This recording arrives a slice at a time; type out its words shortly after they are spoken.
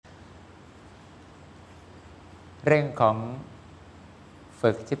เรื่องของฝึ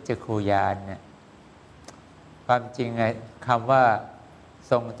กชิปจักขุญาณเนี่ยความจริงไงคำว่า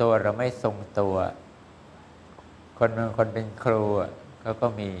ทรงตัวหรือไม่ทรงตัวคนเป็นครูเขาก็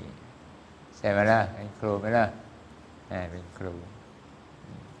มีใช่ไหมล่ะเป็นครูไหมล่ะเป็นครู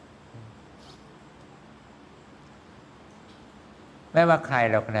ไม่ว่าใคร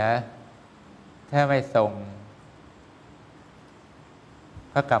หรอกนะถ้าไม่ทรง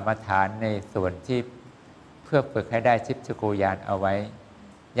พระกรรมฐานในส่วนที่เพื่อฝึกให้ได้ชิปจักขุญาณเอาไว้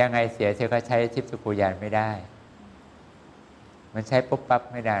ยังไงเสียเธอก็ใช้ชิปจักขุญาณไม่ได้มันใช้ปุ๊บปั๊บ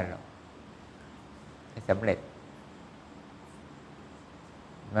ไม่ได้หรอกให้สำเร็จ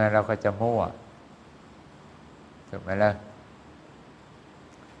มาเราก็จะมั่วถูกไหมล่ะ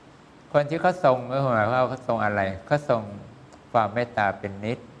คนที่เขาทรงก็หมายว่าเขาทรงอะไรเขาทรงความเมตตาเป็น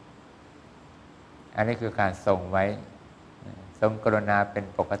นิจอันนี้คือการทรงไว้ทรงกรุณาเป็น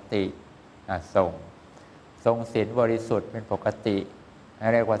ปกติทรงศีลบริสุทธิ์เป็นปกติ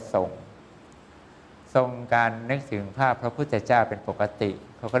เรียกว่าทรงการนึกถึงภาพพระพุทธเจ้าเป็นปกติ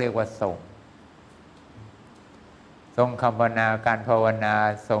เขาก็เรียกว่าทรงคำภาวนาการภาวนา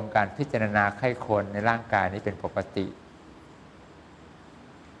ทรงการพิจารณาไข้ควรในร่างกายนี้เป็นปกติ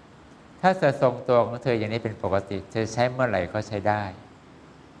ถ้าจะทรงตัวของเธออย่างนี้เป็นปกติเธอใช้เมื่อไหร่ก็ใช้ได้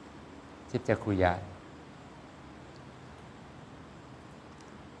ชิปจักขุญาณ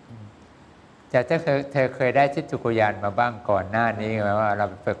แต่ถ้าเธอเคยได้ชิปจักขุญาณมาบ้างก่อนหน้านี้หมายว่าเรา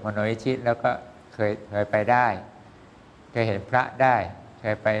ฝึกมโนวิชิตแล้วก็เคยไปได้เคยเห็นพระได้เค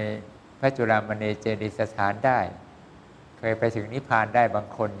ยไปพระจุฬามณีเจดีย์สถานได้เคยไปถึงนิพพานได้บาง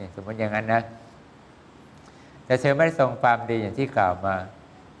คนอย่างสมมติอย่างนั้นนะแต่เธอไม่ได้ทรงความดีอย่างที่กล่าวมา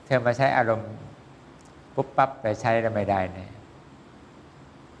เธอมาใช้อารมณ์ปุ๊บปั๊บไปใช้แล้วไม่ได้เนี่ย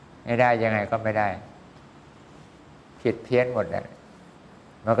ไม่ได้ยังไงก็ไม่ได้ผิดเพี้ยนหมดเลย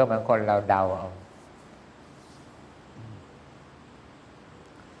มันก็เหมือนคนเราเดาเอา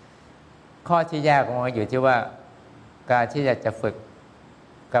ข้อที่ยากของมันอยู่ที่ว่าการที่จะฝึก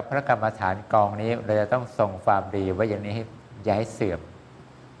กับพระกรรมฐานกองนี้เราจะต้องทรงความดีไว้อย่างนี้อย่าให้เสื่อม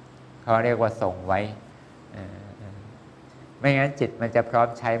เขาเรียกว่าทรงไว้ไม่งั้นจิตมันจะพร้อม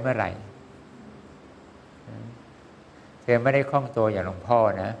ใช้เมื่อไหร่เธอไม่ได้คล่องตัวอย่างหลวงพ่อ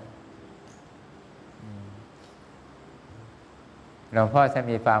นะหลวงพ่อท่าน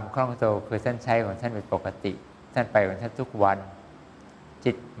มีความคล่องตัวคือท่านใช้ของท่านเป็นปกติท่านไปของท่านทุกวัน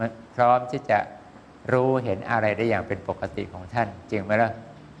จิตมันพร้อมที่จะรู้เห็นอะไรได้อย่างเป็นปกติของท่านจริงไหมล่ะ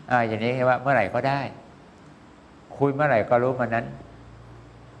อย่างนี้ว่าเมื่อไหร่ก็ได้คุยเมื่อไหร่ก็รู้เมื่อนั้น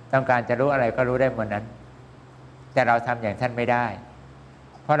ต้องการจะรู้อะไรก็รู้ได้เมื่อนั้นแต่เราทำอย่างท่านไม่ได้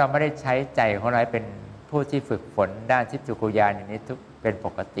เพราะเราไม่ได้ใช้ใจของเราเป็นผู้ที่ฝึกฝนด้านทิพย์จักขุญาณอย่างนี้ทุกเป็นป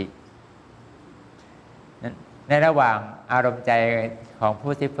กติในระหว่างอารมณ์ใจของ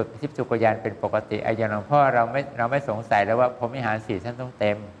ผู้ที่ฝึกทิพย์จักขุญาณเป็นปกติอย่างหลวงพ่อเราไม่สงสัยแล้วว่าพรหมวิหารสี่ท่านต้องเ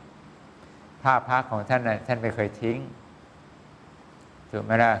ต็มภาพพระของท่านท่านไม่เคยทิ้งถูกไห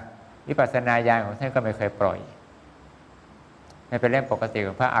มล่ะวิปัสสนาญาณของท่านก็ไม่เคยปล่อยไม่เป็นเรื่องปกติข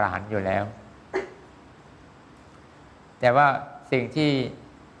องพระอรหันต์อยู่แล้วแต่ว่าสิ่งที่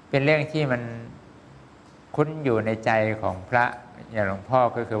เป็นเรื่องที่มันคุ้นอยู่ในใจของพระอย่างหลวงพ่อ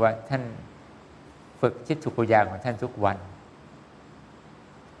ก็คือว่าท่านฝึกทิพย์จักขุญาณของท่านทุกวัน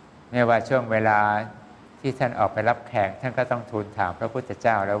ไม่ว่าช่วงเวลาที่ท่านออกไปรับแขกท่านก็ต้องทูลถามพระพุทธเ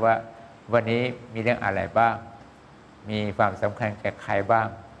จ้าแล้วว่าวันนี้มีเรื่องอะไรบ้างมีความสำคัญแก่ใครบ้าง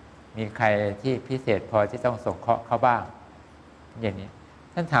มีใครที่พิเศษพอที่ต้องสงเคราะห์เขาบ้างอย่างนี้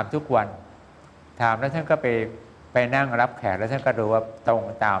ท่านถามทุกวันถามแล้วท่านก็ไปนั่งรับแขกแล้วท่านก็ดูว่าตรง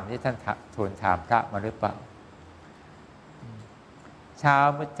ตามที่ท่านทูลถามพระมาหรือเปล่าเช้า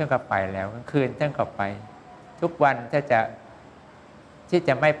มืดท่านก็ไปแล้วกลางคืนท่านก็ไปทุกวันถ้าที่จ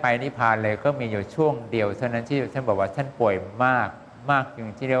ะไม่ไปนิพพานเลยก็มีอยู่ช่วงเดียวเท่านั้นที่ท่านบอกว่าท่านป่วยมากจริ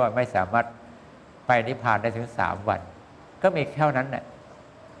งที่เรียกว่าไม่สามารถไปนิพพานได้ถึง3 วันก็มีแค่นั้นแหละ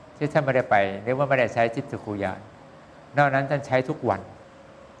ที่ท่านไม่ได้ไปเรียกว่าไม่ได้ใช้ทิพย์จักขุญาณนอกนั้นท่านใช้ทุกวัน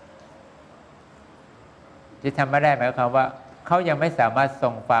ที่ทำไม่ได้หมายความว่าเขายังไม่สามารถทร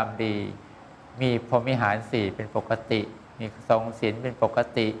งความดีมีพรหมวิหารสี่เป็นปกติมีทรงศีลเป็นปก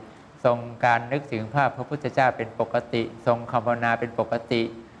ติทรงการนึกถึงภาพพระพุทธเจ้าเป็นปกติทรงคำภาวนาเป็นปกติ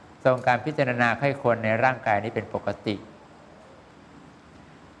ทรงการพิจารณาไข้ควรในร่างกายนี้เป็นปกติ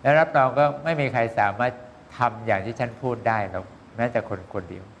และรับรองก็ไม่มีใครสามารถทำอย่างที่ฉันพูดได้หรอกแม้แต่คน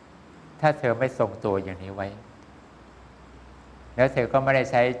เดียวถ้าเธอไม่ทรงตัวอย่างนี้ไว้แล้วเธอก็ไม่ได้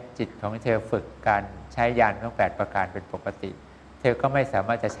ใช้จิตของเธอฝึกการใช้ญาณทั้ง8ประการเป็นปกติเธอก็ไม่สาม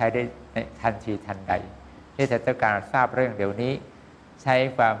ารถจะใช้ได้ในทันทีทันใดที่เธอต้องการทราบเรื่องเดี๋ยวนี้ใช้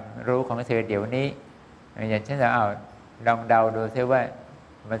ความรู้ของเธอเดี๋ยวนี้อย่างเช่นลองเดาดูซิว่า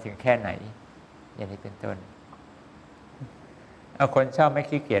มันถึงแค่ไหนอย่างนี้เป็นต้น คนชอบไม่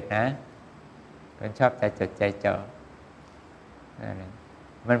ขี้เกียจนะคนชอบใจจดใจจ่อ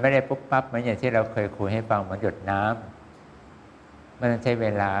มันไม่ได้ปุ๊บปั๊บเหมือนอย่างที่เราเคยคุยให้ฟังเหมือนหยดน้ำมันต้องใช้เว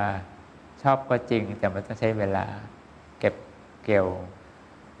ลาชอบก็จริงแต่มันต้องใช้เวลาเก็บเกี่ยว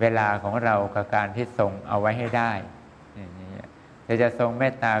เวลาของเรากับการที่ทรงเอาไว้ให้ได้เธอจะทรงเม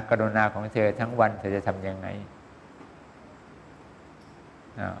ตตากรุณาของเธอทั้งวันเธอจะทำยังไง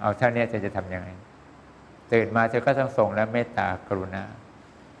เอาเท่านี้เธอจะทำยังไงตื่นมาเธอก็ต้องทรงและเมตตากรุณา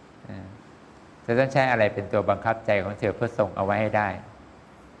เธอต้องใช้อะไรเป็นตัวบังคับใจของเธอเพื่อทรงเอาไว้ให้ได้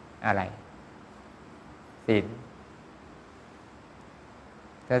อะไรศีล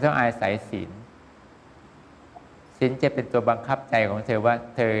เธอต้องอาศัยศีลศีลจะเป็นตัวบังคับใจของเธอว่า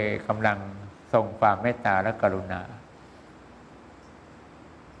เธอกำลังทรงความเมตตาและกรุณา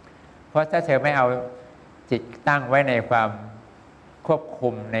เพราะถ้าเธอไม่เอาจิตตั้งไว้ในความควบคุ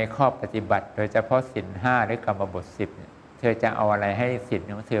มในข้อปฏิบัติโดยเฉพาะศีลห้าหรือกรรมบท10เนี่ยเธอจะเอาอะไรให้ศีล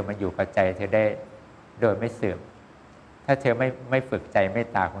ของเธอมาอยู่กับใจเธอได้โดยไม่เสื่อมถ้าเธอไม่ฝึกใจเมต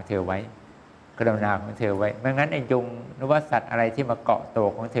ตาของเธอไว้กรุณาของเธอไว้ไม่งั้นไอ้ยุงหรือว่าสัตว์อะไรที่มาเกาะตัว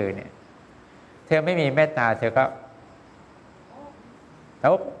ของเธอเนี่ยเธอไม่มีเมตตาเธอก็ต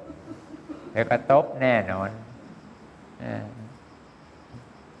บเธอก็ตบแน่นอน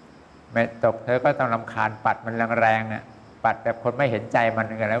ไม่ตบเธอก็ต้องรำคาญปัดมันแรงๆน่ะปัดแบบคนไม่เห็นใจมัน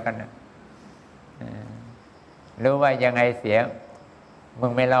กันแล้วกันนะรู้ว่ายังไงเสียมึ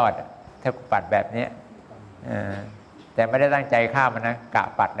งไม่รอดถ้ากูปัดแบบนี้แต่ไม่ได้ตั้งใจฆ่ามันนะกะ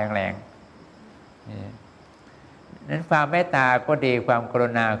ปัดแรงๆนั้นความเมตตาก็ดีความกรุ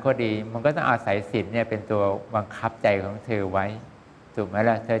ณาก็ดีมันก็ต้องอาศัยศีลเนี่ยเป็นตัวบังคับใจของเธอไว้ถูกไหม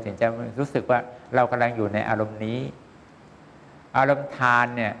ล่ะเธอถึงจะรู้สึกว่าเรากำลังอยู่ในอารมณ์นี้อารมณ์ทาน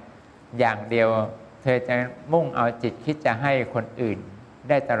เนี่ยอย่างเดียวเธอจะมุ่งเอาจิตคิดจะให้คนอื่น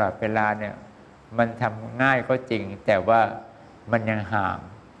ได้ตลอดเวลาเนี่ยมันทำง่ายก็จริงแต่ว่ามันยังห่าง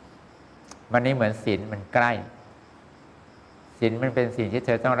มันนี่เหมือนศีลมันใกล้ศีลมันเป็นสิ่งที่เธ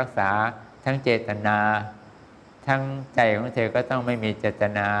อต้องรักษาทั้งเจตนาทั้งใจของเธอก็ต้องไม่มีเจต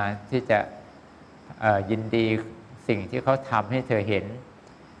นาที่จะยินดีสิ่งที่เขาทำให้เธอเห็น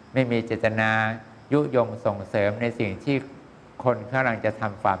ไม่มีเจตนายุยงส่งเสริมในสิ่งที่คนกำลังจะท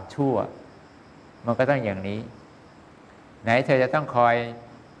ำความชั่วมันก็ต้องอย่างนี้ไหนเธอจะต้องคอย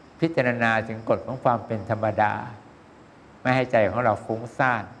พิจารณาถึงกฎของความเป็นธรรมดาไม่ให้ใจของเราฟุ้ง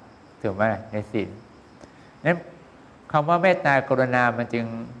ซ่านถูกไหมในศีลนั้นคำว่าเมตตากรุณามันจึง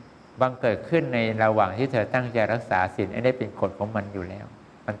บังเกิดขึ้นในระหว่างที่เธอตั้งใจรักษาศีลอันนี้เป็นกฎของมันอยู่แล้ว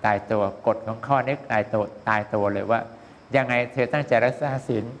มันตายตัวกฎของข้อนี้ตายตัวเลยว่ายังไงเธอตั้งใจรักษา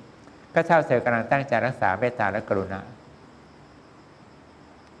ศีลก็เท่าเธอกำลังตั้งใจรักษาเมตตาและกรุณา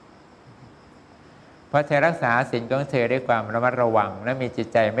เพราะเธอรักษาศีลของเธอด้วยความระมัดระวังและมีจิต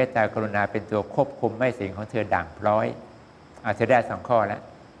ใจเมตตากรุณาเป็นตัวควบคุมไม่ศีลของเธอด่างพร้อยเธอได้2 ข้อแล้ว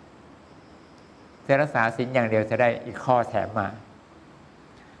เธอรักษาศีลอย่างเดียวเธอได้อีกข้อแถมมา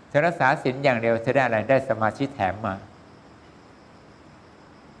เธอรักษาศีลอย่างเดียวเธอได้อะไรได้สมาธิแถมมา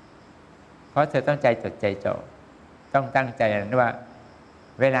เพราะเธอต้องใจจดใจจ่อต้องตั้งใจนะว่า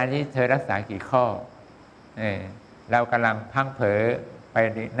เวลาที่เธอรักษากี่ข้อเรากำลังพังเผลอไป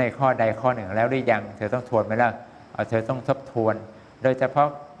ในข้อใดข้อหนึ่งแล้วหรือยังเธอต้องทวนไหมล่ะเธอต้องทบทวนโดยเฉพาะ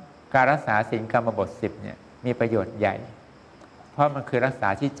การรักษาศีลกรรมบท10เนี่ยมีประโยชน์ใหญ่เพราะมันคือรักษา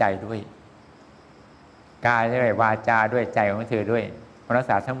ที่ใจด้วยกายด้วยวาจาด้วยใจของเธอด้วยรัก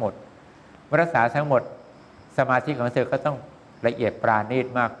ษาทั้งหมดรักษาทั้งหมดสมาธิของเธอก็ต้องละเอียดปราณีต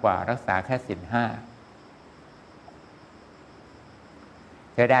มากกว่ารักษาแค่ศีล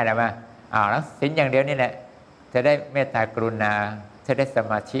5เธอได้แล้วมั้ยรักษาศีลอย่างเดียวนี่แหละจะได้เมตตากรุณาจะได้ส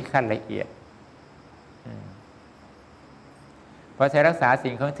มาธิขั้นละเอียดพอเธอรักษาศี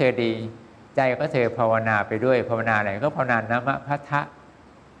ลของเธอดีใจก็เธอภาวนาไปด้วยภาวนาอะไรก็ภาวนานะมะพัทธะ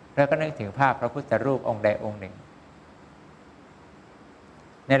แล้วก็นึกถึงภาพพระพุทธรูปองค์ใดองค์หนึ่ง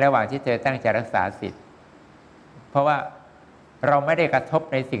ในระหว่างที่เธอตั้งใจรักษาศีลเพราะว่าเราไม่ได้กระทบ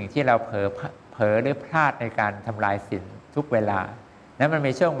ในสิ่งที่เราเผลอหรือพลาดในการทำลายศีลทุกเวลานั้นมัน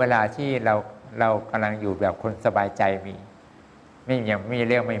มีช่วงเวลาที่เรากำลังอยู่แบบคนสบายใจไม่มีเ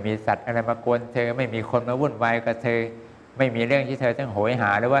รื่องไม่มีสัตว์อะไรมากวนเธอไม่มีคนมาวุ่นวายกับเธอไม่มีเรื่องที่เธอต้องโหยห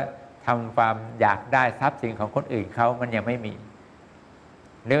าหรือว่าทำความอยากได้ทรัพย์สินของคนอื่นเขามันยังไม่มี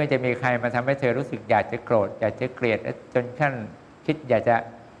หรือมันจะมีใครมาทำให้เธอรู้สึกอยากจะโกรธอยากจะเกลียดจนขั้นคิดอยากจะ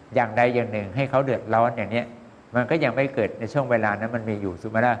อย่างใดอย่างหนึ่งให้เขาเดือดร้อนอย่างนี้มันก็ยังไม่เกิดในช่วงเวลานั้นมันมีอยู่สุ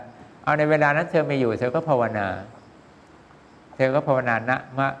มาล่ะเอาในเวลานั้นเธอมีอยู่เธอก็ภาวนานะ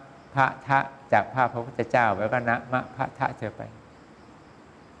มะพะทะจากภาพพระพุทธเจ้าแล้วก็นะมะพะทะเธอไป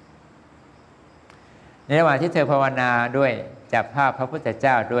ในระหว่างที่เธอภาวนาด้วยจากภาพพระพุทธเ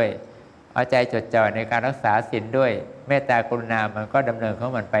จ้าด้วย เอาใจจดจ่อในการรักษาศีลด้วยเมตตากรุณามันก็ดำเนินขอ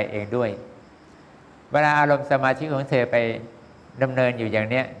งมันไปเองด้วยเวลาอารมณ์สมาธิของเธอไปดำเนินอยู่อย่าง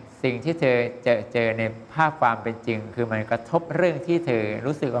เนี้ยสิ่งที่เธอเจอในภาพความเป็นจริงคือมันกระทบเรื่องที่เธอ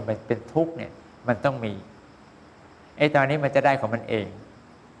รู้สึกว่ามันเป็นทุกข์เนี่ยมันต้องมีตอนนี้มันจะได้ของมันเอง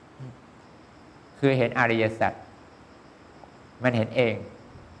คือเห็นอริยสัจมันเห็นเอง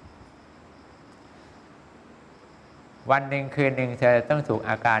วันหนึ่งคืนหนึ่งเธอต้องถูก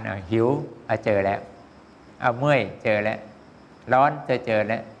อาการหิวเจอแล้วเมื่อยเจอแล้วร้อนเจอ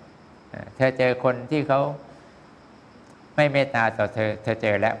แล้วเธอเจอคนที่เขาไม่เมตตาต่อเธอเจ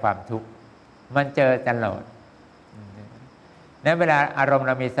อแล้วความทุกข์มันเจอตลอดนั้นเวลาอารมณ์เ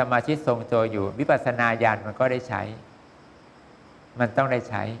รามีสมาธิทรงตัวอยู่วิปัสสนาญาณมันก็ได้ใช้มันต้องได้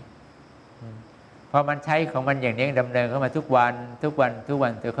ใช้พอมันใช้ของมันอย่างนี้ดำเนินเข้ามาทุกวันเธอ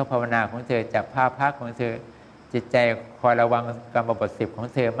เข้าภาวนาของเธอจับภาพพักของเธอจิตใจคอยระวังกรรมบท10ของ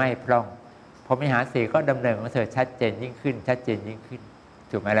เธอไม่พร่องพอมิหาร4ก็ดำเนินของเธอชัดเจนยิ่งขึ้น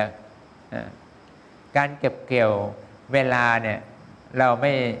ถูกไหมล่ะการเก็บเกี่ยวเวลาเนี่ยเราไ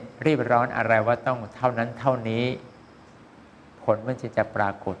ม่รีบร้อนอะไรว่าต้องเท่านั้นเท่านี้ผลมันจะปร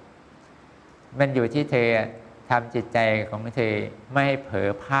ากฏมันอยู่ที่เธอทำจิตใจของเธอไม่ให้เผลอ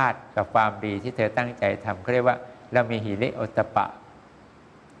พลาดกับความดีที่เธอตั้งใจทำเขาเรียกว่าเรามีหิริโอตตัปปะ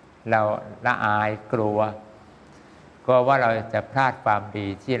เราละอายกลัวว่าเราจะพลาดความดี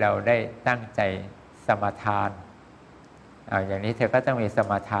ที่เราได้ตั้งใจสมาทานอย่างนี้เธอก็ต้องมีส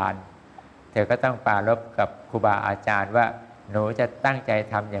มาทานเธอก็ต้องปรารภกับครูบาอาจารย์ว่าหนูจะตั้งใจ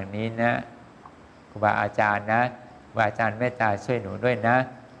ทำอย่างนี้นะครูบาอาจารย์นะครูบาอาจารย์เมตตาช่วยหนูด้วยนะ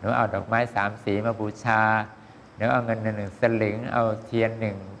หนูเอาดอกไม้3 สีมาบูชาหนูเอาเงิน1 สลึงเอาเทียน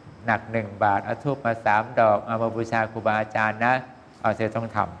หนัก1 บาทเอาธูปมา3 ดอกเอามาบูชาครูบาอาจารย์นะเธอต้อง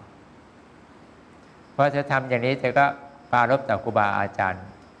ทำพอเธอทำอย่างนี้เธอก็ปรารภต่อครูบาอาจารย์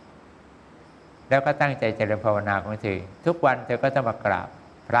แล้วก็ตั้งใจเจริญภาวนาของเธอทุกวันเธอก็ต้องมากราบ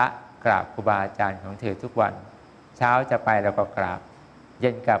พระกราบครูบาอาจารย์ของเธอทุกวันเช้าจะไปเราก็กราบเย็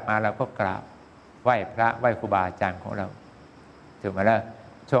นกลับมาเราก็กราบไหว้พระไหว้ครูบาอาจารย์ของเราถูกไหมล่ะ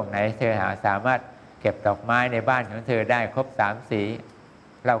ช่วงไหนเธอสามารถเก็บดอกไม้ในบ้านของเธอได้ครบ3 สี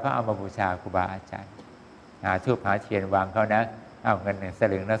เราก็เอามาบูชาครูบาอาจารย์หาธูปหาเทียนวางเขานะเอาเงิน1 ส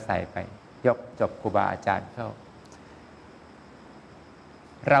ลึงแล้วใส่ไปยกจบครูบาอาจารย์เข้า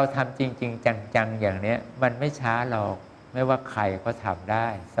เราทำจริงๆจังๆอย่างนี้มันไม่ช้าหรอกไม่ว่าใครก็ทำได้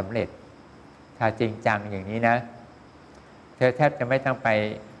สำเร็จถ้าจริงจังอย่างนี้นะเธอแทบจะไม่ต้องไป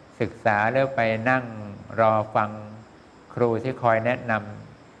ศึกษาแล้วไปนั่งรอฟังครูที่คอยแนะน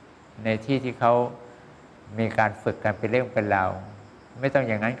ำในที่ที่เขามีการฝึกกันเป็นเรื่องเป็นราวไม่ต้อง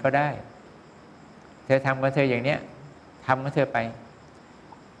อย่างนั้นก็ได้เธอทำของเธออย่างนี้ทำของเธอไป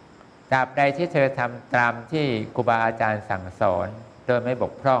ตราบใดที่เธอทำตามที่ครูบาอาจารย์สั่งสอนโดยไม่บ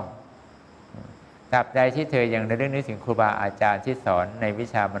กพร่องตราบใดที่เธอยังในเรื่องนี้ถึงครูบาอาจารย์ที่สอนในวิ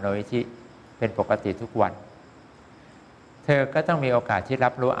ชามโนยิธิเป็นปกติทุกวันเธอก็ต้องมีโอกาสที่รั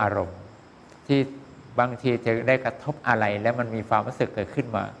บรู้อารมณ์ที่บางทีเธอได้กระทบอะไรแล้วมันมีความรู้สึกเกิดขึ้น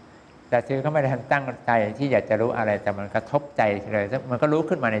มาแต่เธอก็ไม่ได้ตั้งใจที่อยากจะรู้อะไรแต่มันกระทบใจเลยมันก็รู้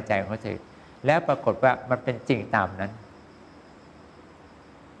ขึ้นมาในใจของเธอแล้วปรากฏว่ามันเป็นจริงตามนั้น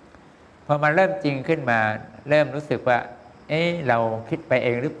พอมันเริ่มจริงขึ้นมาเริ่มรู้สึกว่าเราคิดไปเอ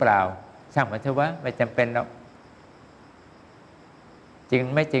งหรือเปล่าช่างมันเถอะว่าไม่จำเป็นแล้วจริง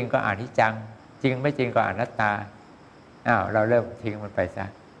ไม่จริงก็อนิจจังจริงไม่จริงก็อนัตตาเราเริ่มทิ้งมันไปซะ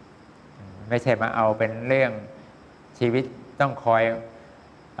ไม่ใช่มาเอาเป็นเรื่องชีวิตต้องคอย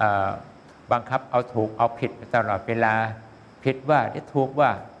บังคับเอาถูกเอาผิดตลอดเวลาผิดว่าที่ถูกว่า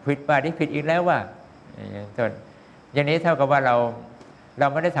ผิดว่าที่ผิดอีกแล้วว่าอย่างนี้เท่ากับว่าเรา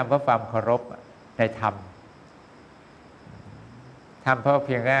ไม่ได้ทำเพราะความเคารพในธรรมทำเพราะเ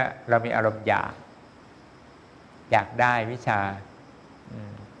พียงแค่เรามีอารมณ์อยากได้วิชา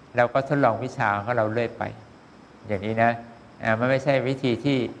เราก็ทดลองวิชาของเราเรื่อยไปอย่างนี้นะมันไม่ใช่วิธี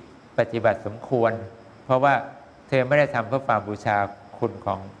ที่ปฏิบัติสมควรเพราะว่าเธอไม่ได้ทำเพื่อความบูชาคุณข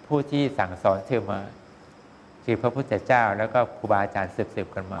องผู้ที่สั่งสอนเธอมาคือพระพุทธเจ้าแล้วก็ครูบาอาจารย์สืบ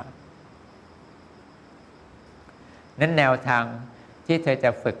กันมานั้นแนวทางที่เธอจะ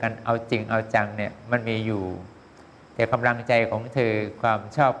ฝึกกันเอาจริงเอาจังเนี่ยมันมีอยู่แต่กำลังใจของเธอความ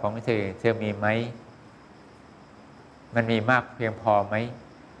ชอบของเธอมีไหมมันมีมากเพียงพอไหม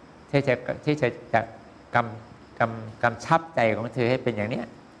ที่จะกำชับใจของเธอให้เป็นอย่างนี้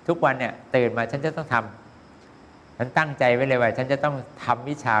ทุกวันเนี่ยตื่นมาฉันจะต้องทำฉันตั้งใจไว้เลยว่าฉันจะต้องทำ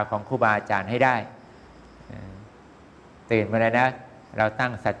วิชาของครูบาอาจารย์ให้ได้ตื่นมาเลยนะเราตั้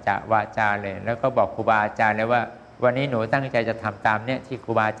งสัจจะวาจาเลยแล้วก็บอกครูบาอาจารย์เลยว่าวันนี้หนูตั้งใจจะทำตามเนี่ยที่ค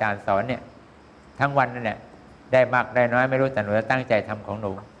รูบาอาจารย์สอนเนี่ยทั้งวันนั่นแหละได้มากได้น้อยไม่รู้แต่หนูจะตั้งใจทำของห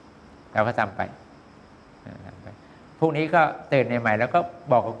นู เราก็ทำไปพรุ่งนี้ก็ตื่นใหม่แล้วก็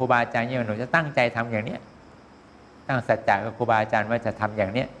บอกกับครูบาอาจารย์เนี่ยหนูจะตั้งใจทำอย่างเนี้ยตั้งสัจจะกับครูบาอาจารย์ว่าจะทำอย่า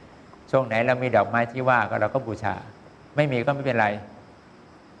งเนี้ยช่วงไหนเรามีดอกไม้ที่ว่าก็เราก็บูชาไม่มีก็ไม่เป็นไร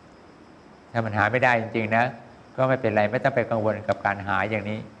ถ้ามันหาไม่ได้จริงๆนะก็ไม่เป็นไรไม่ต้องไปกังวลกับการหาอย่าง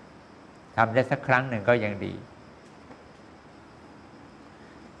นี้ทำได้สักครั้งหนึ่งก็ยังดี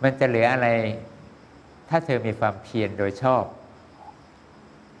มันจะเหลืออะไรถ้าเธอมีความเพียรโดยชอบ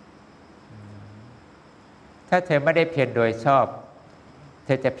ถ้าเธอไม่ได้เพียรโดยชอบเธ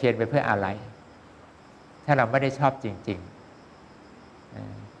อจะเพียรไปเพื่ออะไรถ้าเราไม่ได้ชอบจริง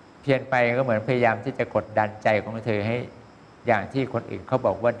ๆเพียรไปก็เหมือนพยายามที่จะกดดันใจของเธอให้อย่างที่คนอื่นเขาบ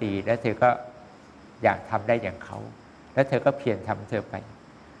อกว่าดีแล้วเธอก็อยากทำได้อย่างเขาแล้วเธอก็เพียรทำเธอไป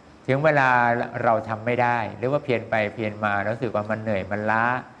ถึงเวลาเราทำไม่ได้หรือว่าเพียรไปเพียรมาแล้วรู้สึกว่ามันเหนื่อยมันล้า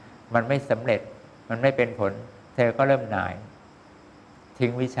มันไม่สำเร็จมันไม่เป็นผลเธอก็เริ่มหน่ายทิ้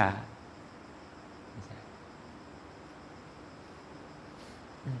งวิชา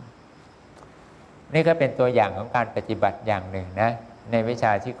นี่ก็เป็นตัวอย่างของการปฏิบัติอย่างหนึ่งนะในวิช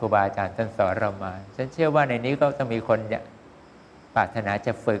าที่ครูบาอาจารย์ท่านสอนเรามาฉันเชื่อว่าในนี้ก็ต้องมีคนปรารถนาจ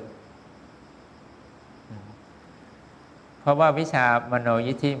ะฝึกเพราะว่าวิชามโน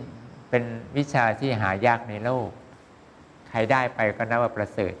ยิทธิเป็นวิชาที่หายากในโลกใครได้ไปก็นับว่าประ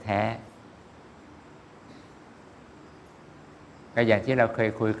เสริฐแท้ก็อย่างที่เราเคย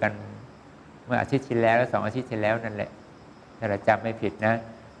คุยกันเมื่ออาทิตย์ที่แล้วและ2 อาทิตย์ที่แล้วนั่นแหละถ้าเราจำไม่ผิดนะ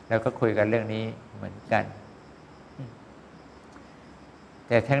เราก็คุยกันเรื่องนี้เหมือนกันแ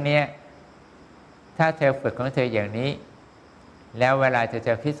ต่ทั้งนี้ถ้าเธอฝึกของเธออย่างนี้แล้วเวลาเธอจ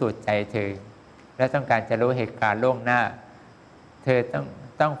ะพิสูจน์ใจเธอและต้องการจะรู้เหตุการณ์ล่วงหน้าเธอ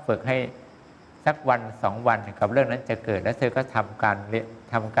ต้องฝึกให้สักวัน2 วันกับเรื่องนั้นจะเกิดแล้วเธอก็ทำก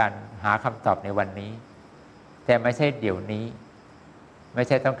ารหาคำตอบในวันนี้แต่ไม่ใช่เดี๋ยวนี้ไม่ใ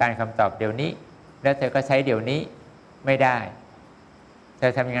ช่ต้องการคำตอบเดี๋ยวนี้แล้วเธอก็ใช้เดี๋ยวนี้ไม่ได้เธ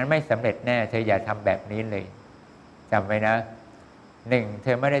อทำอย่างนั้นไม่สำเร็จแน่เธออย่าทำแบบนี้เลยจำไว้นะ1เธ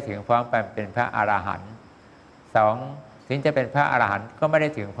อไม่ได้ถึงพร้อมเป็นพระอรหันต์2ถึงจะเป็นพระอรหันต์ก็ไม่ได้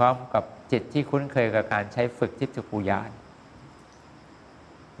ถึงพร้อมกับจิตที่คุ้นเคยกับการใช้ฝึกทิฏฐุญาณ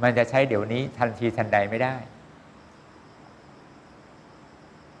มันจะใช้เดี๋ยวนี้ทันทีทันใดไม่ได้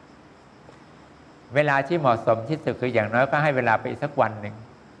เวลาที่เหมาะสมที่สุดคืออย่างน้อยก็ให้เวลาไปอีกสักวันหนึ่ง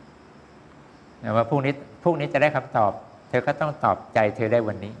ว่าพรุ่งนี้จะได้คำตอบเธอก็ต้องตอบใจเธอได้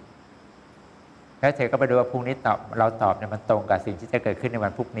วันนี้แล้วเธอก็ไปดูว่าพรุ่งนี้เราตอบเนี่ยมันตรงกับสิ่งที่จะเกิดขึ้นในวั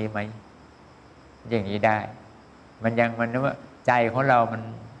นพรุ่งนี้ไหมอย่างนี้ได้มันนึกว่าใจของเรามัน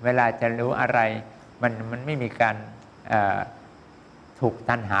เวลาจะรู้อะไรมันไม่มีการถูก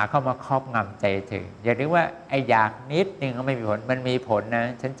ตัณหาเข้ามาครอบงำใจเธออย่านึกว่าไอ้อยากนิดนึงก็ไม่มีผลมันมีผลนะ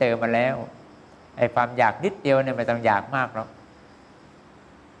ฉันเจอมาแล้วไอ้ความอยากนิดเดียวเนี่ยไม่ต้องอยากมากหรอก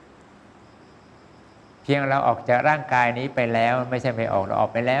เพียงเราออกจากร่างกายนี้ไปแล้วไม่ใช่ไม่ออกเราออ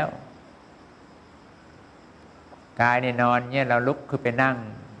กไปแล้วกายเนี่ยนอนเนี่ยเราลุกคือไปนั่ง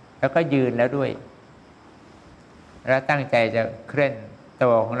แล้วก็ยืนแล้วด้วยแล้วตั้งใจจะเคลื่อนตั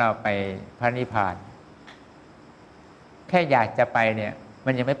วของเราไปพระนิพพานแค่อยากจะไปเนี่ยมั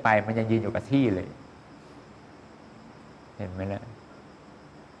นยังไม่ไปมันยังยืนอยู่กับที่เลยเห็นไหมล่ะ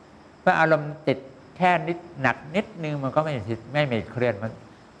ว่าอารมณ์ติดแค่นิดหนักนิดนึงมันก็ไม่เคลื่อนมัน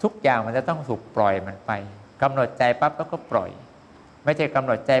ทุกอย่างมันจะต้องถูกปล่อยมันไปกำหนดใจปั๊บแล้วก็ปล่อยไม่ใช่กำห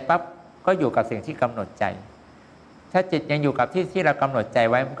นดใจปั๊บก็อยู่กับสิ่งที่กำหนดใจถ้าจิตยังอยู่กับที่เรากำหนดใจ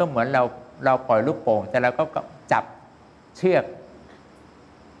ไว้มันก็เหมือนเราปล่อยลูกโป่งแต่เราก็จับเชือก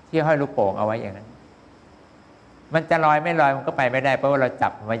ที่ห้อยลูกโป่งเอาไว้อย่างนั้นมันจะลอยไม่ลอยมันก็ไปไม่ได้เพราะว่าเราจั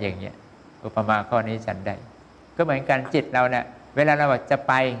บมันไว้อย่างเงี้ยอุปมาข้อนี้ฉันได้ก็เหมือนกันจิตเราเนี่ยเวลาเราจะ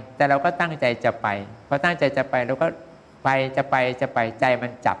ไปแต่เราก็ตั้งใจจะไปพอตั้งใจจะไปเราก็ไปจะไปใจมั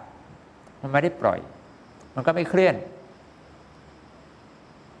นจับมันไม่ได้ปล่อยมันก็ไม่เคลื่อน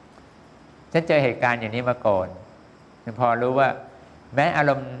ฉันเจอเหตุการณ์อย่างนี้มาก่อนพอรู้ว่าแม้อา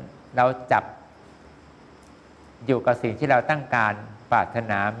รมณ์เราจับอยู่กับสิ่งที่เราต้องการปรารถ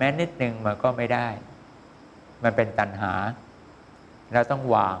นาแม้นิดนึงมันก็ไม่ได้มันเป็นตัณหาเราต้อง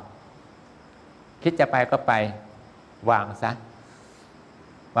วางคิดจะไปก็ไปวางซะ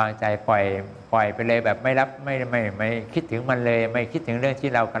วางใจปล่อยไปเลยแบบไม่รับไม่คิดถึงมันเลยไม่คิดถึงเรื่องที่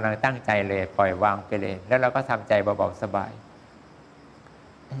เรากำลังตั้งใจเลยปล่อยวางไปเลยแล้วเราก็ทำใจเบาๆสบาย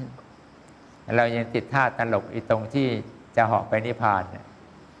เรายังติดท่าตลกอีตรงที่จะเหาะไปนิพพานเนี่ย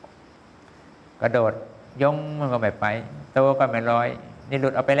กระโดดยงมันก็ไม่ไปโตก็ไม่ลอยนี่หลุ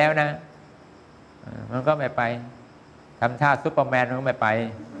ดออกไปแล้วนะมันก็ไม่ไปทำท่าซุปเปอร์แมนมันก็ไม่ไป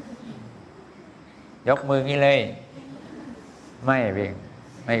ยกมืองี้เลยไม่วิ่ง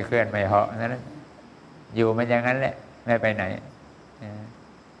ไม่เคลื่อนไม่เหาะนั้นอยู่มันอย่างนั้นแหละไม่ไปไหน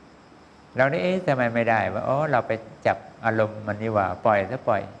เรานี่ทำไมไม่ได้ว่าเราไปจับอารมณ์มันนี่หว่าปล่อยซะป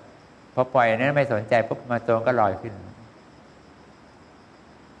ล่อยพอปล่อยนั้นไม่สนใจปุ๊บมาตัวก็ลอยขึ้น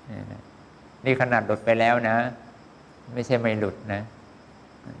นี่ขนาดหลุดไปแล้วนะไม่ใช่ไม่หลุดนะ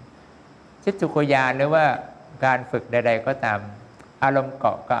ชิตตุโกญาณหรือว่าการฝึกใดๆก็ตามอารมณ์เก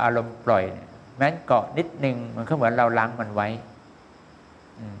าะกับอารมณ์ปล่อยเนี่ยแม้นเกาะนิดนึงมันก็เหมือนเราล้างมันไว้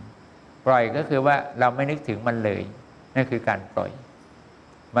ปล่อยก็คือว่าเราไม่นึกถึงมันเลยนั่นคือการปล่อย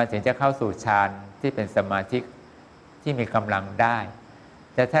มันถึงจะเข้าสู่ฌานที่เป็นสมาธิที่มีกำลังได้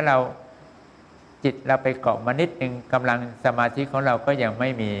แต่ถ้าเราจิตเราไปเกาะมานิดนึงกำลังสมาธิของเราก็ยังไม่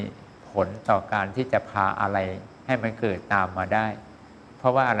มีผลต่อการที่จะพาอะไรให้มันเกิดตามมาได้เพรา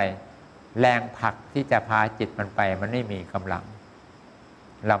ะว่าอะไรแรงผลักที่จะพาจิตมันไปมันไม่มีกำลัง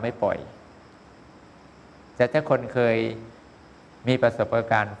เราไม่ปล่อยแต่ถ้าคนเคยมีประสบ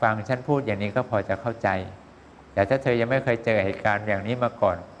การณ์ฟังฉันพูดอย่างนี้ก็พอจะเข้าใจแต่ถ้าเธอยังไม่เคยเจอเหตุการณ์อย่างนี้มาก่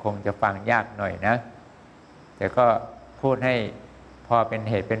อนคงจะฟังยากหน่อยนะแต่ก็พูดให้พอเป็น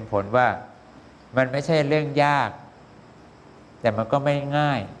เหตุเป็นผลว่ามันไม่ใช่เรื่องยากแต่มันก็ไม่ง่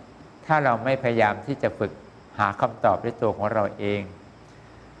ายถ้าเราไม่พยายามที่จะฝึกหาคำตอบด้วยตัวของเราเอง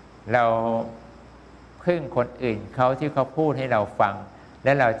เราพึ่งคนอื่นเขาที่เขาพูดให้เราฟังแ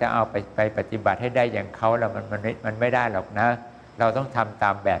ล้วเราจะเอาไปปฏิบัติให้ได้อย่างเขาแล้วมันไม่ได้หรอกนะเราต้องทำตา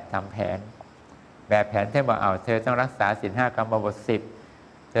มแบบตามแผนแบบแผนที่บอกเธอต้องรักษาศีล 5 กรรมบท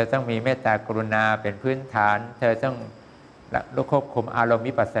 10เธอต้องมีเมตตากรุณาเป็นพื้นฐานเธอต้องควบคุมอารมณ์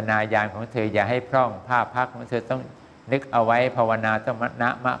วิปัสสนาญาณของเธออย่าให้พร่องภาพพักของเธอต้องนึกเอาไว้ภาวนาต้องนะ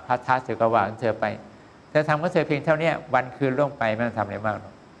มะพัทธะสุกวาของเธอไปเธอทำของเธอเพียงเท่านี้วันคืนล่วงไปไม่ต้องทำอะไรมากหร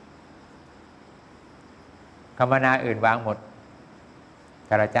อกภาวนาอื่นวางหมดแ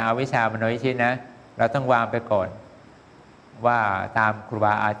ต่เราจะเอาวิชามโนยิธินะเราต้องวางไปก่อนว่าตามครูบ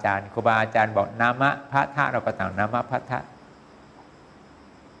าอาจารย์บอกนามะพัทธะเราก็ต่างนามะพัทธะ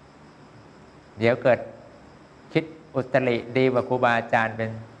เดี๋ยวเกิดคิดอุตริดีกว่าครูบาอาจารย์เป็น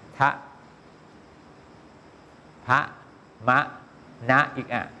ทะพระมะนะอีก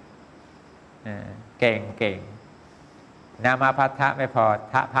เก่งนามะพัทธะไม่พอ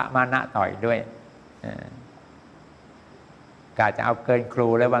ทะพระมะนะต่อยด้วยกะจะเอาเกินครู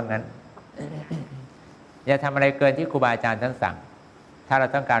แล้วว่างั้นอย่าทำอะไรเกินที่ครูบาอาจารย์ท่านสั่งถ้าเรา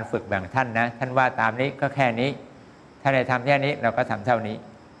ต้องการฝึกแบ่งท่านนะท่านว่าตามนี้ก็แค่นี้ถ้าในทำแค่นี้เราก็ทำเท่านี้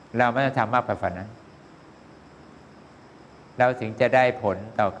เราไม่ต้องทำมากไปกว่านั้นเราถึงจะได้ผล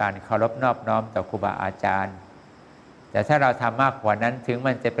ต่อการเคารพนอบน้อมต่อครูบาอาจารย์แต่ถ้าเราทำมากกว่านั้นถึง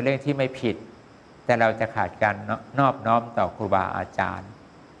มันจะเป็นเรื่องที่ไม่ผิดแต่เราจะขาดการนอบน้อมต่อครูบาอาจารย์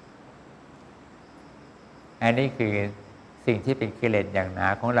อันนี้คือสิ่งที่เป็นกิเลสอย่างหนา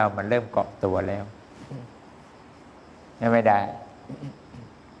ของเรามันเริ่มเกาะตัวแล้วไม่ได้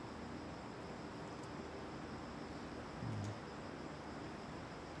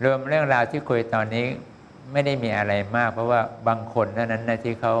รวมเรื่องราวที่คุยตอนนี้ไม่ได้มีอะไรมากเพราะว่าบางคนเท่านั้นนะ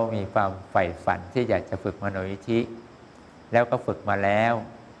ที่เขามีความใฝ่ฝันที่อยากจะฝึกมโนยิธิแล้วก็ฝึกมาแล้ว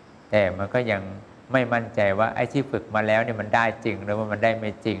แต่มันก็ยังไม่มั่นใจว่าไอ้ที่ฝึกมาแล้วเนี่ยมันได้จริงหรือว่ามันได้ไ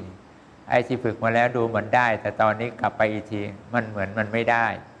ม่จริงไอ้ที่ฝึกมาแล้วดูเหมือนได้แต่ตอนนี้กลับไปอีกทีมันเหมือนมันไม่ได้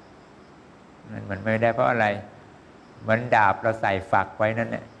มันไม่ได้เพราะอะไรเหมือนดาบเราใส่ฝักไว้นั่น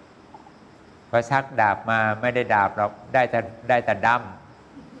แหละพอชักดาบมาไม่ได้ดาบเราได้แต่ด้าม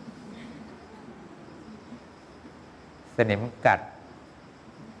สนิมกัด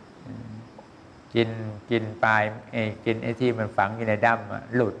กินปลายกินไอ้ที่มันฝังอยู่ในด้าม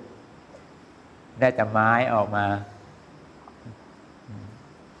หลุดได้แต่ไม้ออกมา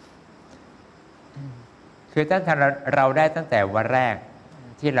คือถ้าเราได้ตั้งแต่วันแรก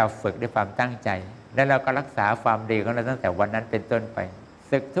ที่เราฝึกด้วยความตั้งใจแล้วเราก็รักษาความดีของเราตั้งแต่วันนั้นเป็นต้นไป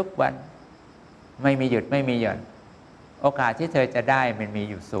ฝึกทุกวันไม่มีหยุดไม่มีหย่อนโอกาสที่เธอจะได้มันมี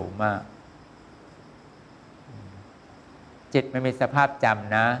อยู่สูงมากจิตมันมีสภาพจ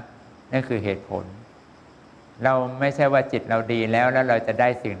ำนะนั่นคือเหตุผลเราไม่ใช่ว่าจิตเราดีแล้วเราจะได้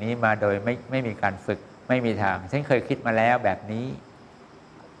สิ่งนี้มาโดยไม่มีการฝึกไม่มีทางฉันเคยคิดมาแล้วแบบนี้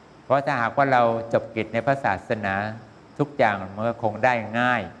เพราะถ้าหากว่าเราจบกิจในพระศาสนาทุกอย่างมันก็คงได้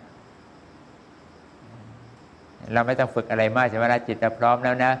ง่ายเราไม่ต้องฝึกอะไรมากใช่ไหมล่ะจิตเราพร้อมแ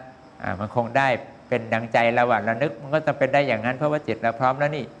ล้วนะมันคงได้เป็นดังใจเราเรานึกมันก็จะเป็นได้อย่างนั้นเพราะว่าจิตเราพร้อมแล้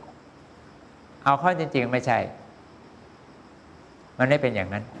วนี่เอาข้อจริงๆไม่ใช่มันไม่เป็นอย่าง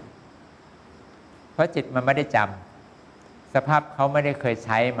นั้นเพราะจิตมันไม่ได้จำสภาพเขาไม่ได้เคยใ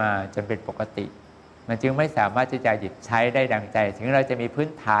ช้มาจนเป็นปกติมันจึงไม่สามารถที่จะหยิบใช้ได้ดังใจถึงเราจะมีพื้น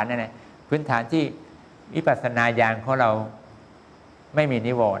ฐานนั่นแหละพื้นฐานที่วิปัสสนาญาณของเราไม่มี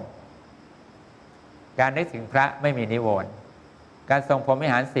นิวรณ์การนึกถึงพระไม่มีนิวรณ์การทรงพรหมวิ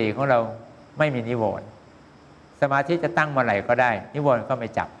หารสี่ของเราไม่มีนิวรณ์สมาธิจะตั้งเมื่อไหร่ก็ได้นิวรณ์ก็ไม่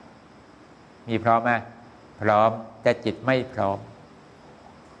จับ มีพร้อมไหมพร้อมแต่จิตไม่พร้อม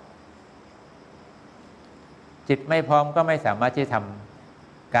จิตไม่พร้อมก็ไม่สามารถที่ท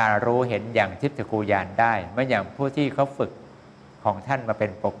ำการรู้เห็นอย่างทิพยคูญาณได้เมื่ออย่างผู้ที่เขาฝึกของท่านมาเป็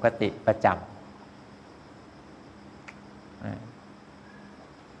นปกติประจำ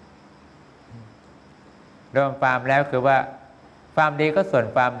รวมความแล้วคือว่าความดีก็ส่วน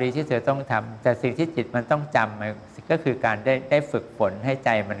ความดีที่เธอต้องทำแต่สิ่งที่จิตมันต้องจำก็คือการได้ฝึกฝนให้ใจ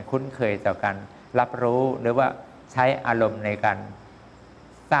มันคุ้นเคยต่อการรับรู้หรือว่าใช้อารมณ์ในการ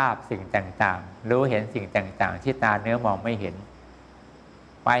ทราบสิ่งต่างๆรู้เห็นสิ่งต่างๆที่ตาเนื้อมองไม่เห็น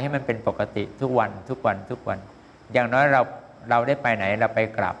ไปให้มันเป็นปกติทุกวันทุกวันทุกวันอย่างน้อยเราได้ไปไหนเราไป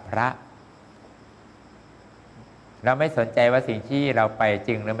กราบพระเราไม่สนใจว่าสิ่งที่เราไปจ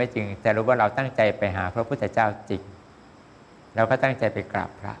ริงหรือไม่จริงแต่รู้ว่าเราตั้งใจไปหาพระพุทธเจ้าจริงเราก็ตั้งใจไปกราบ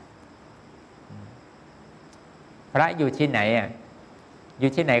พระพระอยู่ที่ไหนอ่ะอ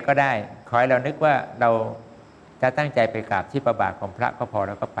ยู่ที่ไหนก็ได้ขอให้เรานึกว่าเราจะตั้งใจไปกราบที่ประบาทของพระก็พอแ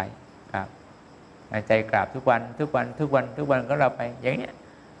ล้วก็ไปกราบตั้งใจกราบทุกวันทุกวันทุกวันทุกวันก็เราไปอย่างเนี้ย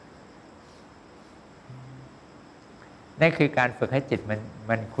นั่นคือการฝึกให้จิต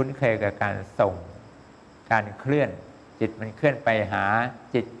มันคุ้นเคยกับการส่งการเคลื่อนจิตมันเคลื่อนไปหา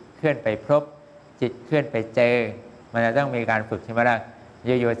จิตเคลื่อนไปพบจิตเคลื่อนไปเจอมันจะต้องมีการฝึกใช่ไหมล่ะ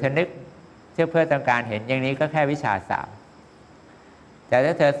อยู่ๆเธอนึกเพื่อต้องการเห็นอย่างนี้ก็แค่วิชา3แต่ถ้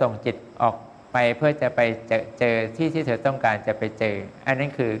าเธอส่งจิตออกไปเพื่อจะไปเจอที่เธอต้องการจะไปเจออันนั้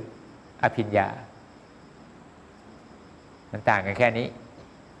นคืออภิญญามันต่างกันแค่นี้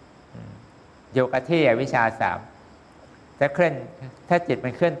อยู่กับที่วิชา3ถ้าจิตมั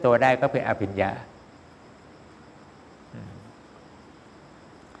นเคลื่อนตัวได้ก็เป็นอภิญญา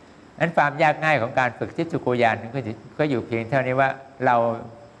นั้นความยากง่ายของการฝึกทิฏฐิโกญาณก็อยู่เพียงเท่านี้ว่าเรา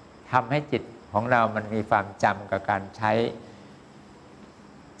ทำให้จิตของเรามันมีความจำกับการใช้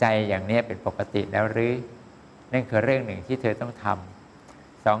ใจอย่างนี้เป็นปกติแล้วหรือนั่นคือเรื่องหนึ่งที่เธอต้องท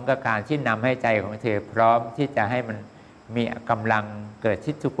ำ2กับการที่นำให้ใจของเธอพร้อมที่จะให้มันมีกำลังเกิด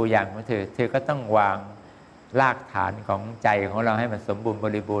ทิฏฐิโกญาณของเธอก็ต้องวางรากฐานของใจของเราให้มันสมบูรณ์บ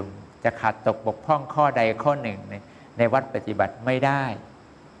ริบูรณ์จะขาดตกบกพร่องข้อใดข้อหนึ่งในวัดปฏิบัติไม่ได้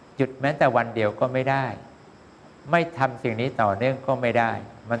หยุดแม้แต่วันเดียวก็ไม่ได้ไม่ทำสิ่งนี้ต่อเนื่องก็ไม่ได้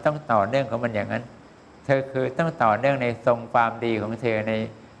มันต้องต่อเนื่องของมันอย่างนั้นเธอคือต้องต่อเนื่องในทรงความดีของเธอใน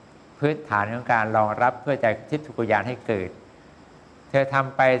พื้นฐานของการรองรับเพื่อจะทิฏฐิโกญาณให้เกิดเธอท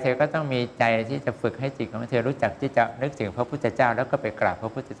ำไปเธอก็ต้องมีใจที่จะฝึกให้จิตของเธอรู้จักที่จะนึกถึงพระพุทธเจ้าแล้วก็ไปกราบพร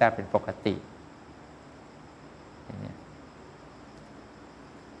ะพุทธเจ้าเป็นปกติ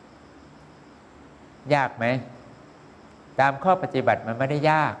ยากไหมตามข้อปฏิบัติมันไม่ได้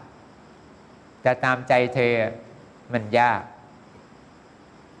ยากแต่ตามใจเธอมันยาก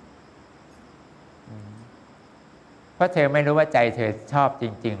เพราะเธอไม่รู้ว่าใจเธอชอบจ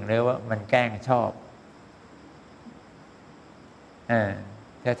ริงๆหรือว่ามันแกล้งชอบ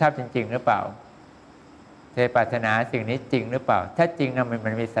เธอชอบจริงๆหรือเปล่าเธอปรารถนาสิ่งนี้จริงหรือเปล่าถ้าจริงนะมั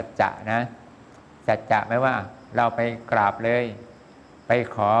นมีสัจจะนะสัจจะไม่ว่าเราไปกราบเลยไป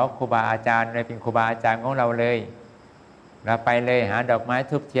ขอครูบาอาจารย์เลยเป็นครูบาอาจารย์ของเราเลยเราไปเลยหาดอกไม้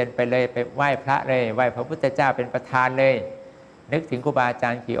ธูปเทียนไปเลยไปไหว้พระเลยไหว้พระพุทธเจ้าเป็นประธานเลยนึกถึงครูบาอาจา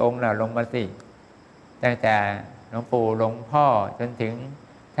รย์กี่องค์น่ะลงมาสิตั้งแต่หลวงปู่หลวงพ่อจนถึง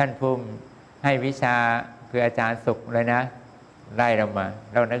ท่านผู้ให้วิชาคืออาจารย์สุขเลยนะไล่เรามา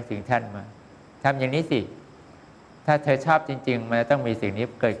เรานึกถึงท่านมาทำอย่างนี้สิถ้าเธอชอบจริงๆมันต้องมีสิ่งนี้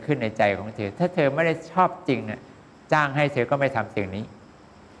เกิดขึ้นในใจของเธอถ้าเธอไม่ได้ชอบจริงน่ะจ้างให้เธอก็ไม่ทำสิ่งนี้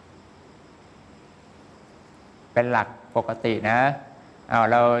เป็นหลักปกตินะ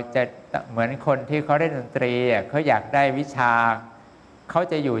เราจะเหมือนคนที่เขาได้ดนตรีเขาอยากได้วิชาเขา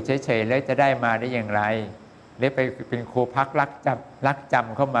จะอยู่เฉยๆแล้วจะได้มาได้อย่างไรหรือไปเป็นครูพักรักจ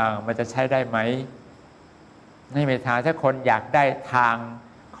ำเข้ามามันจะใช้ได้ไหมไม่มีทางถ้าคนอยากได้ทาง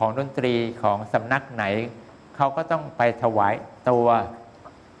ของดนตรีของสำนักไหนเขาก็ต้องไปถวายตัว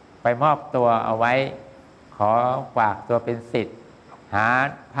ไปมอบตัวเอาไว้ขอฝากตัวเป็นศิษย์หา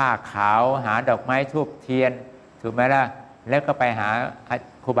ผ้าขาวหาดอกไม้ธูปเทียนถูกไหมล่ะแล้วก็ไปหา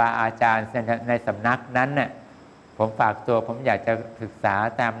ครูบาอาจารย์ในสำนักนั้นน่ะผมฝากตัวผมอยากจะศึกษา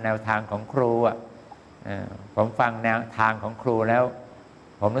ตามแนวทางของครูผมฟังแนวทางของครูแล้ว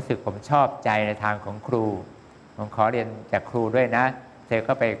ผมรู้สึกผมชอบใจในทางของครูผมขอเรียนจากครูด้วยนะเธอ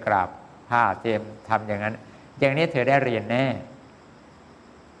ก็ไปกราบผ้าเตรียมทำอย่างนั้นอย่างนี้เธอได้เรียนแน่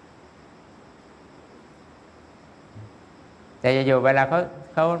แต่อยู่เวลา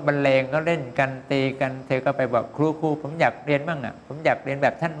เขาบรรเลงเขาเล่นกันตีกันเธอก็ไปบอกครูผมอยากเรียนบ้างอ่ะผมอยากเรียนแบ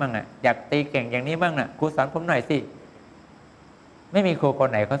บท่านบ้างอ่ะอยากตีเก่งอย่างนี้บ้างอ่ะครูสอนผมหน่อยสิไม่มีครูคน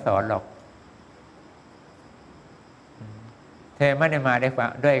ไหนเขาสอนหรอกเธอไม่ได้มา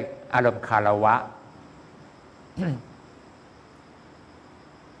ด้วย อารมณ์คารวะ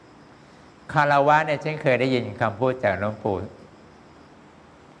คารวะเนี่ยฉันเคยได้ยินคำพูดจากหลวงปู่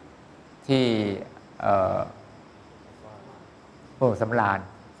ที่ปู่สำราญ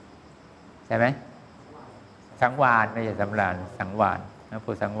ใช่ไหมสังวาลไม่ใช่สำราญสังวาลหลวง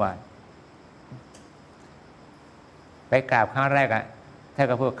ปู่สังวาลไปกราบครั้งแรกท่าน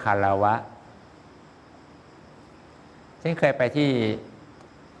ก็พูดคารวะฉันเคยไปที่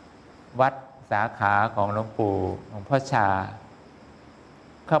วัดสาขาของหลวงปู่หลวงพ่อชา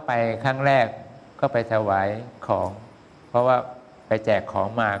เข้าไปครั้งแรกก็ไปถวายของเพราะว่าไปแจกของ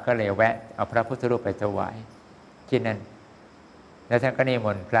มาก็เลยแวะเอาพระพุทธรูปไปถวายที่นั่นแล้วท่านก็นิม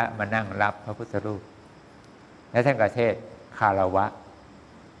นต์พระมานั่งรับพระพุทธรูปแล้วท่านก็เทศน์คารวะ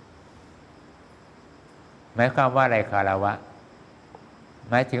หมายความว่าอะไรคารวะ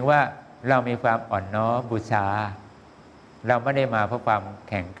หมายถึงว่าเรามีความอ่อนน้อมบูชาเราไม่ได้มาเพราะความ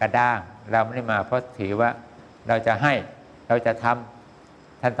แข็งกระด้างเราไม่ได้มาเพราะถือว่าเราจะให้เราจะทำ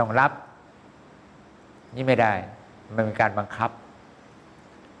ท่านต้องรับนี่ไม่ได้มันเป็นการบังคับ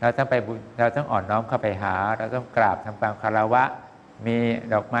เราต้องอ่อนน้อมเข้าไปหาเราต้องกราบทำความคารวะมี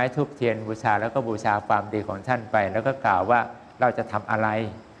ดอกไม้ธูปเทียนบูชาแล้วก็บูชาความดีของท่านไปแล้วก็กล่าวว่าเราจะทำอะไร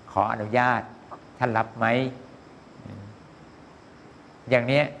ขออนุญาตท่านรับไหมอย่าง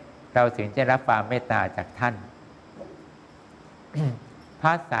นี้เราถึงจะรับความเมตตาจากท่าน พร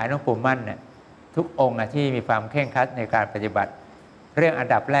ะสายหลวงปู่มั่นเนี่ยทุกองค์ที่มีความเคร่งครัดในการปฏิบัติเรื่องอัน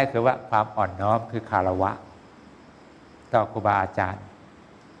ดับแรกคือว่าความอ่อนน้อมคือคารวะต่อครูบาอาจารย์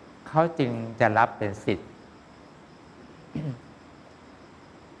เขาจึงจะรับเป็นศิษย์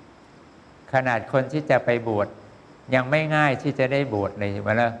ขนาดคนที่จะไปบวชยังไม่ง่ายที่จะได้บวชเลยม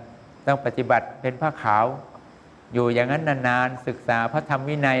าแล้วต้องปฏิบัติเป็นผ้าขาวอยู่อย่างนั้นนานๆศึกษาพระธรรม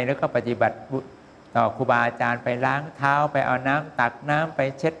วินัยแล้วก็ปฏิบัติต่อครูบาอาจารย์ไปล้างเท้าไปเอาน้ำตักน้ำไป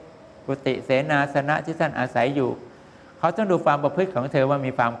เช็ดกุฏิเสนาสนะที่ท่านอาศัยอยู่เขาต้องดูความประพฤติของเธอว่า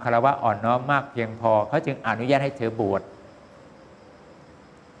มีความคารวะอ่อนน้อมมากเพียงพอเขาจึงอนุญาตให้เธอบวช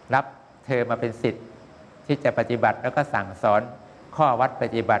รับเธอมาเป็นศิษย์ที่จะปฏิบัติแล้วก็สั่งสอนข้อวัดป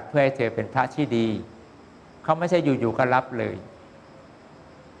ฏิบัติเพื่อให้เธอเป็นพระที่ดีเขาไม่ใช่อยู่ๆก็รับเลย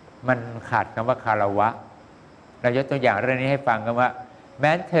มันขาดคำว่าคารวะเรายกตัวอย่างเรื่องนี้ให้ฟังกันว่าแ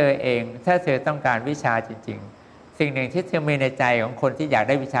ม้เธอเองถ้าเธอต้องการวิชาจริงๆสิ่งหนึ่งที่เธอมีในใจของคนที่อยากไ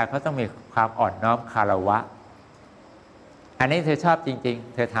ด้วิชาเขาต้องมีความอ่อนน้อมคารวะอันนี้เธอชอบจริง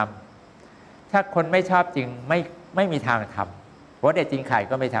ๆเธอทำถ้าคนไม่ชอบจริงไม่มีทางทำเพราะเด็ดจริงไข่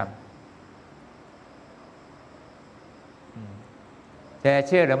ก็ไม่ทำเธอเ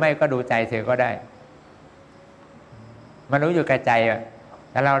ชื่อหรือไม่ก็ดูใจเธอก็ได้มันรู้อยู่กับใจ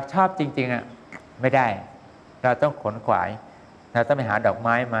แต่เราชอบจริงๆไม่ได้เราต้องขนขวายเราต้องไปหาดอกไ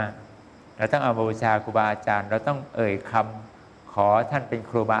ม้มาเราต้องเอาบูชาครูบาอาจารย์เราต้องเอ่ยคำขอท่านเป็น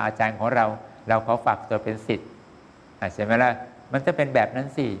ครูบาอาจารย์ของเราขอฝากตัวเป็นศิษย์ใช่ไหมล่ะมันจะเป็นแบบนั้น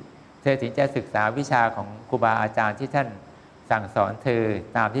สิเธอถึงจะศึกษาวิชาของครูบาอาจารย์ที่ท่านสั่งสอนเธอ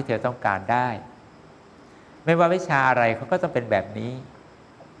ตามที่เธอต้องการได้ไม่ว่าวิชาอะไรเขาก็ต้องเป็นแบบนี้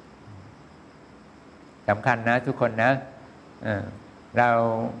สำคัญนะทุกคนนะเรา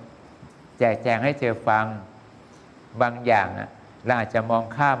แจกแจงให้เธอฟังบางอย่างเราอาจจะมอง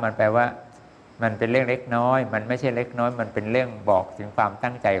ข้ามมันไปว่ามันเป็นเรื่องเล็กน้อยมันไม่ใช่เล็กน้อยมันเป็นเรื่องบอกถึงความ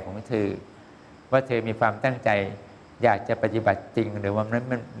ตั้งใจของเธอว่าเธอมีความตั้งใจอยากจะปฏิบัติจริงหรือว่า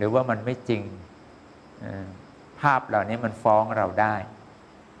มันไม่จริงภาพเหล่านี้มันฟ้องเราได้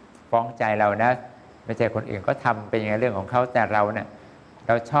ฟ้องใจเรานะไม่ใช่คนอื่นก็ทำเป็นอย่างเรื่องของเขาแต่เราเนี่ยเ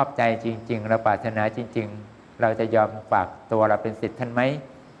ราชอบใจจริงๆเราปรารถนาจริงๆเราจะยอมฝากตัวเราเป็นศิษย์ท่านไหม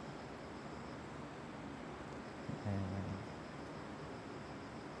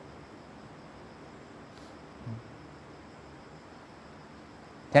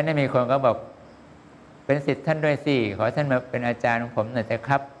ท่านได้มีคนก็บอกเป็นศิษย์ท่านด้วยสิขอท่านมาเป็นอาจารย์ของผมหน่อยเถอะค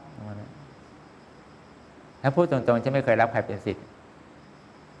รับถ้าพูดตรงๆจะไม่เคยรับใครเป็นศิษย์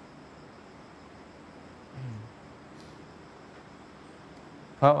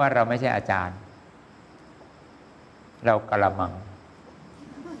เพราะว่าเราไม่ใช่อาจารย์เรากะละมัง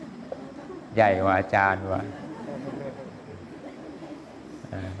ใหญ่กว่าอาจารย์ว่า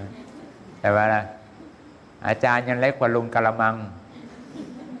แต่ว่าอาจารย์ยังเล็กกว่าลุงกะละมัง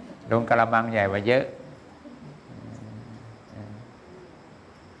ลุงกะละมังใหญ่กว่าเยอะ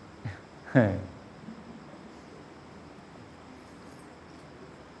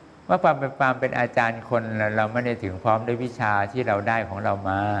ว่าความเป็นอาจารย์คนเราไม่ได้ถึงพร้อมด้วยวิชาที่เราได้ของเรา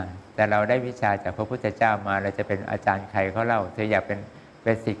มาแต่เราได้วิชาจากพระพุทธเจ้ามาเราจะเป็นอาจารย์ใครเขาเล่าเธออยากเ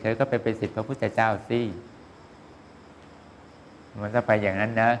ป็นศิษย์เธอก็เป็นศิษย์พระพุทธเจ้าสิมันจะไปอย่างนั้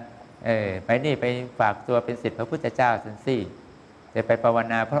นนะไปนี่ไปฝากตัวเป็นศิษย์พระพุทธเจ้าสิ เธอไปภาว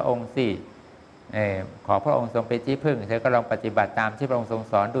นาพระองค์สิขอพระองค์ทรงเป็นที่พึ่งเธอก็ลองปฏิบัติตามที่พระองค์ทรง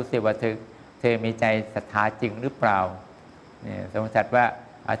สอนดูสิว่าเธอมีใจศรัทธาจริงหรือเปล่าทรงตรัสว่า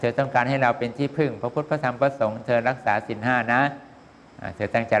เธอต้องการให้เราเป็นที่พึ่งพระพุทธพระธรรมพระสงฆ์เธอรักษาศีล 5นะเธอ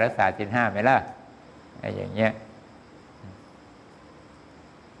ตั้งใจรักษาศีล 5ไหมล่ะอย่างเงี้ย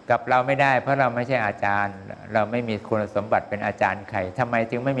กับเราไม่ได้เพราะเราไม่ใช่อาจารย์เราไม่มีคุณสมบัติเป็นอาจารย์ใครทำไม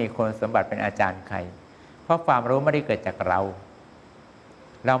จึงไม่มีคุณสมบัติเป็นอาจารย์ใครเพราะความรู้ไม่ได้เกิดจากเรา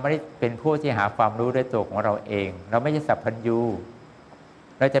ไม่ได้เป็นผู้ที่หาความรู้ด้วยตัวของเราเองเราไม่ใช่สัพพัญญู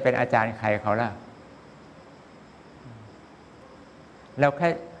เราจะเป็นอาจารย์ใครเขาล่ะเราแค่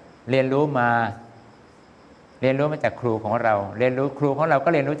เรียนรู้มาจากครูของเราเรียนรู้ครูของเราก็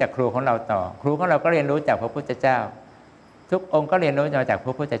เรียนรู้จากครูของเราต่อครูของเราก็เรียนรู้จากพระพุทธเจ้าทุกองค์ก็เรียนรู้มาจากพ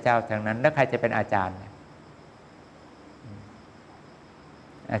ระพุทธเจ้าทั้งนั้นแล้วใครจะเป็นอาจารย์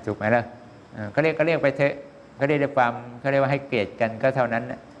ถูกไหมล่ะก็เรียกไปเถอะก็เรียกด้วยความเขาเรียกว่าให้เกียรติกันก็เท่านั้น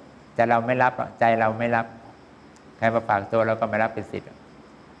แต่เราไม่รับใจเราไม่รับใครมาฝากตัวเราก็ไม่รับเป็นศิษย์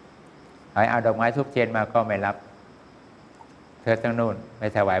เอาดอกไม้ทูบเทียนมาก็ไม่รับเธอต้องนู่นไป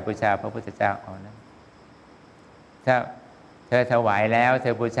ถวายบูชาพระพุทธเจ้าเอานะถ้าเธอถวายแล้วเธ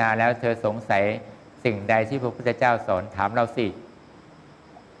อบูชาแล้วเธอสงสัยสิ่งใดที่พระพุทธเจ้าสอนถามเราสิ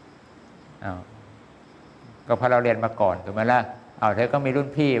ก็เพราะเราเรียนมาก่อนถูกไหมล่ะเธอก็มีรุ่น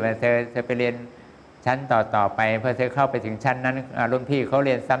พี่มาเธอไปเรียนชั้นต่อไปเพื่อเธอเข้าไปถึงชั้นนั้นรุ่นพี่เขาเ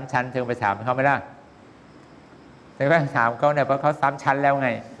รียนซ้ำชั้นเธอไปถามเขาไม่ได้เธอก็ถามเขาเนี่ยเพราะเขาซ้ำชั้นแล้วไง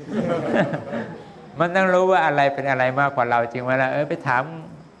มันต้องรู้ว่าอะไรเป็นอะไรมากกว่าเราจริงไหมล่ะไปถาม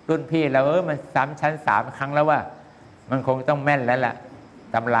รุ่นพี่เรามันซ้ำชั้น3 ครั้งแล้วว่ามันคงต้องแม่นแล้วล่ะ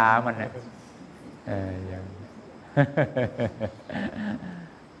ตำรามันนะอย่าง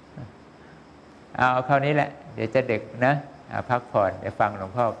เอาคราวนี้แหละเดี๋ยวจะดึกนะพักผ่อนเดี๋ยวฟังหลวง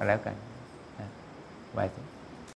พ่อกันแล้วกันไว้